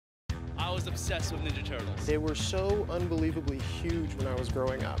was obsessed with Ninja Turtles. They were so unbelievably huge when I was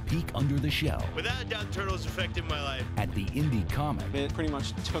growing up. Peek under the shell. Without a doubt, Turtles affected my life. At the indie comic. It pretty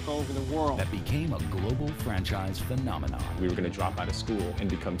much took over the world. That became a global franchise phenomenon. We were going to drop out of school and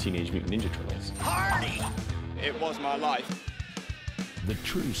become Teenage Mutant Ninja Turtles. Party! It was my life. The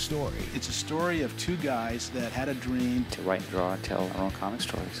true story. It's a story of two guys that had a dream to write, draw, tell our own comic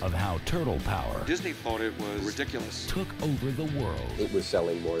stories. Of how turtle power. Disney thought it was ridiculous. Took over the world. It was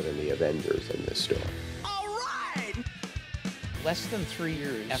selling more than the Avengers in this story. All right! Less than 3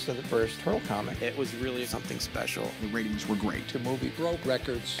 years after the first Turtle comic, it was really something special. The ratings were great. The movie broke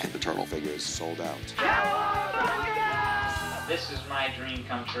records. And the Turtle figures sold out. This is my dream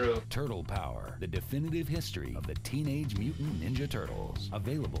come true. Turtle Power, the definitive history of the Teenage Mutant Ninja Turtles.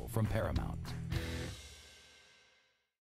 Available from Paramount.